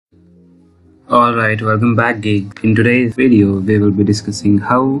Alright, welcome back geek. In today's video, we will be discussing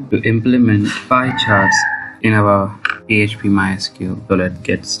how to implement pie charts in our PHP mySQL. So let's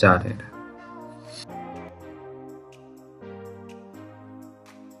get started.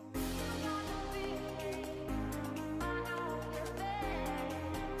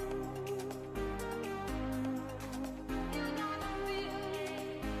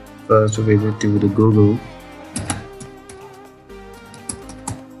 First, visit to the Google.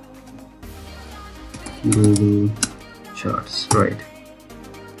 Google Charts, right?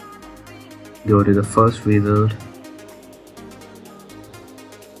 Go to the first result,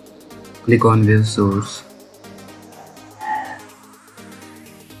 click on View Source.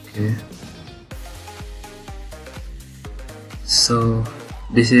 Okay, so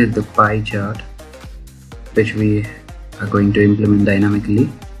this is the pie chart which we are going to implement dynamically.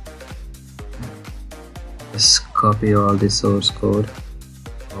 Just copy all the source code,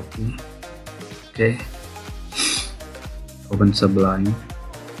 copy. Okay, open Sublime,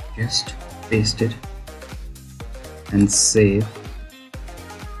 just paste it and save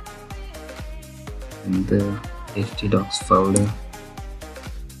in the htdocs folder,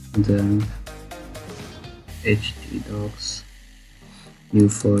 then htdocs new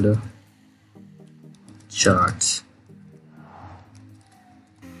folder, charts,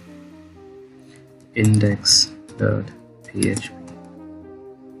 index.php.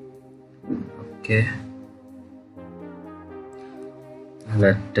 Okay,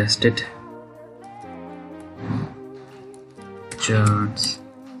 let's test it. Charts,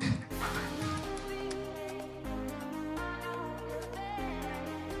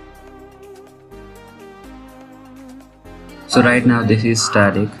 so right now this is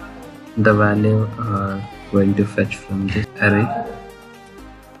static. The value are going to fetch from this array.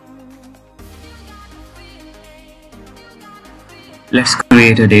 Let's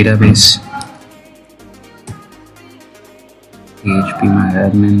create a database. PHP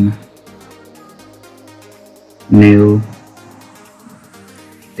myadmin, new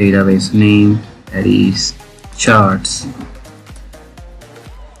database name, that is charts.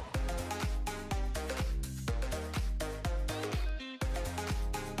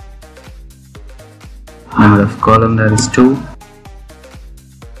 Number of column, that is 2.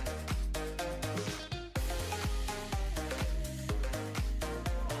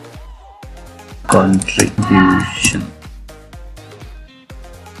 Contribution,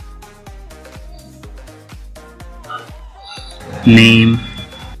 name,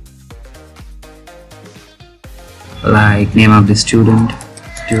 like name of the student,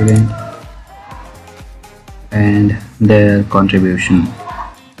 and their contribution.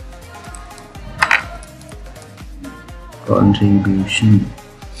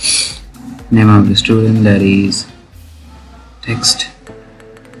 Name of the student, that is text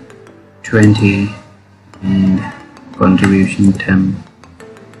 20 and contribution 10.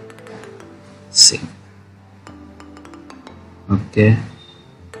 Save. Okay,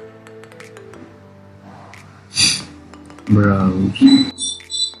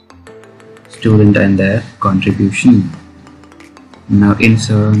 browse student and their contribution. Now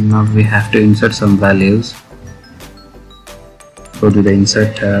we have to insert some values. Go to the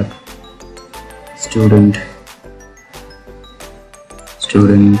insert tab, student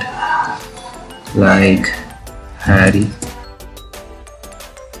like Harry,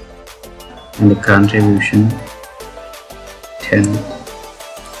 and the contribution 10.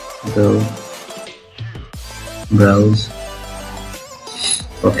 Go browse.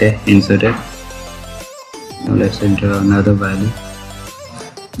 Okay, insert it. Now let's enter another value,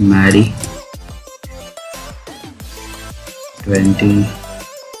 Maddie 20.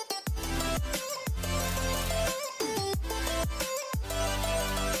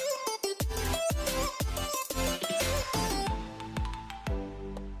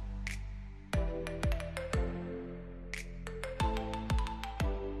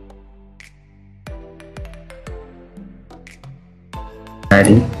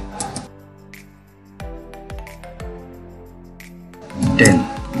 Maddie 10.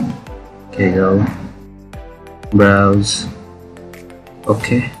 Okay, go browse.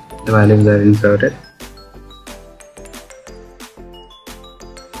 Okay, the values are inserted.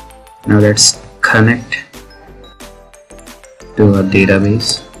 Now let's connect to our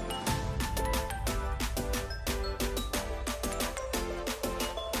database.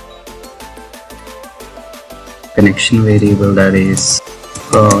 Connection variable, that is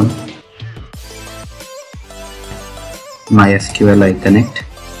from MySQL connect.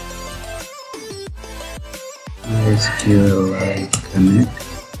 MySQL connect.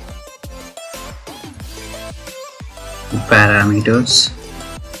 Parameters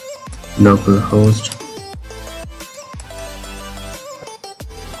localhost,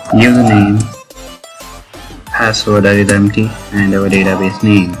 username, password that is empty, and our database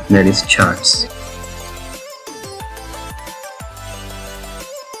name, that is charts.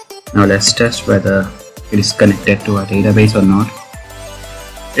 Now let's test whether it is connected to our database or not.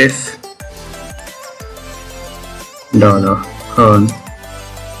 If $con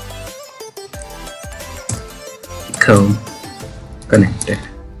echo connected.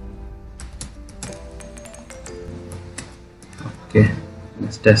 Okay,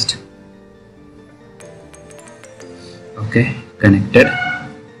 let's test. Okay, connected.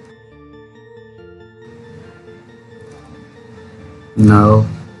 Now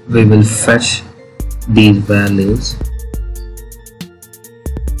we will fetch these values.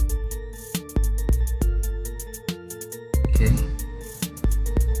 Okay,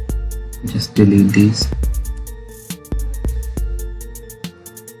 just delete these.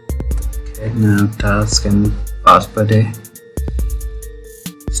 Okay, now task and pass per day,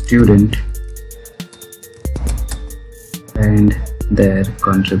 student, and their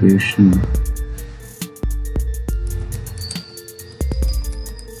contribution.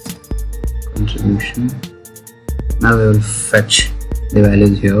 Now we will fetch the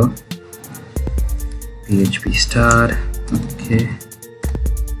values here. PHP star. Okay,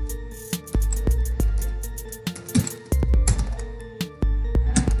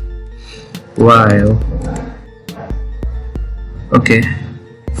 while okay,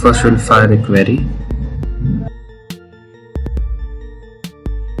 first we'll fire the query.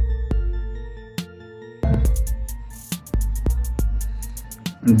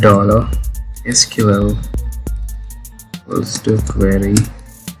 $SQL equals to query,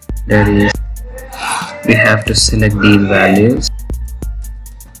 that is, we have to select these values.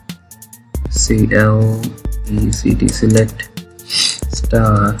 CLECT, select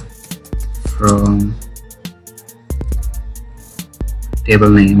star from table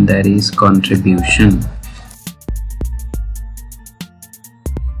name, that is contribution.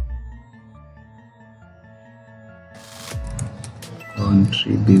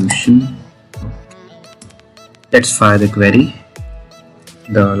 Let's fire the query.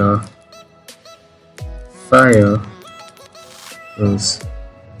 $fire was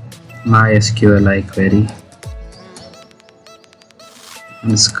MySQL query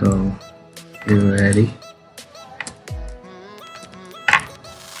underscore query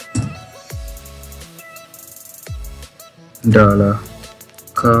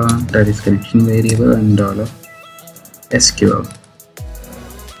 $con, that is connection variable, and $SQL.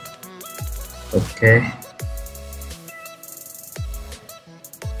 Okay,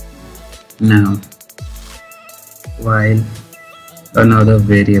 now while another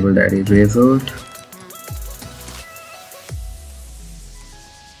variable, that is result,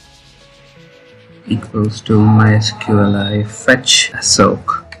 equals to MySQL fetch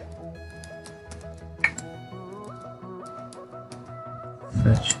soak,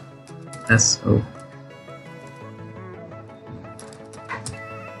 fetch soak.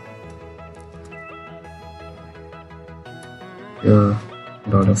 Your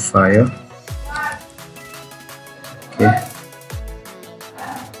 $fire. Okay,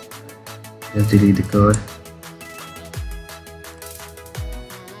 just delete the code.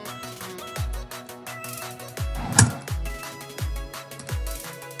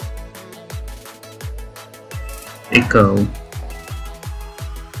 Echo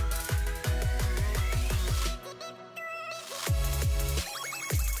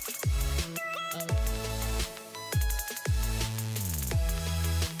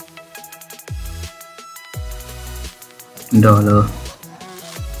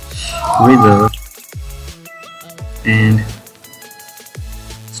 $result and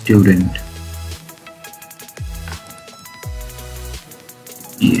student.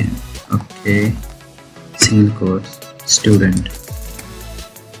 Yeah, okay, single quotes, student,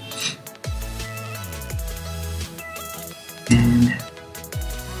 and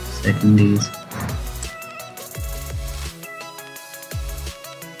second is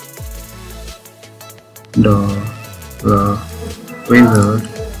result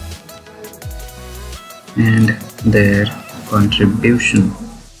and their contribution.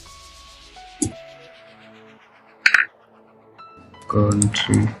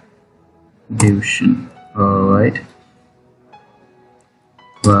 Alright,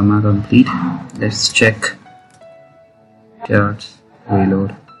 grammar complete. Let's check charts,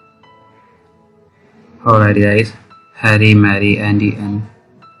 reload. Alright guys, Harry, Mary, Andy and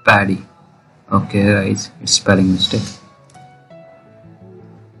Paddy. Okay guys, it's spelling mistake.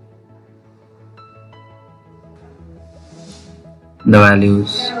 The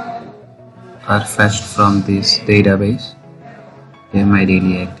values are fetched from this database. Here my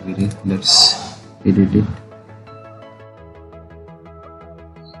daily activity. Let's edit it.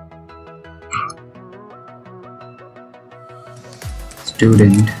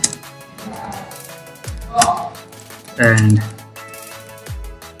 Student and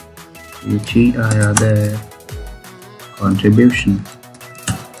UGI are there. Contribution.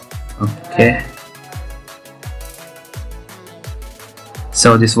 Okay.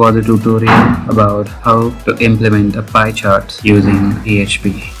 So this was a tutorial about how to implement a pie chart using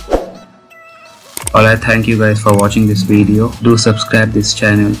PHP. Alright, thank you guys for watching this video. Do subscribe this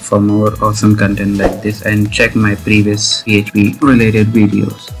channel for more awesome content like this and check my previous PHP related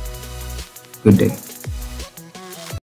videos. Good day.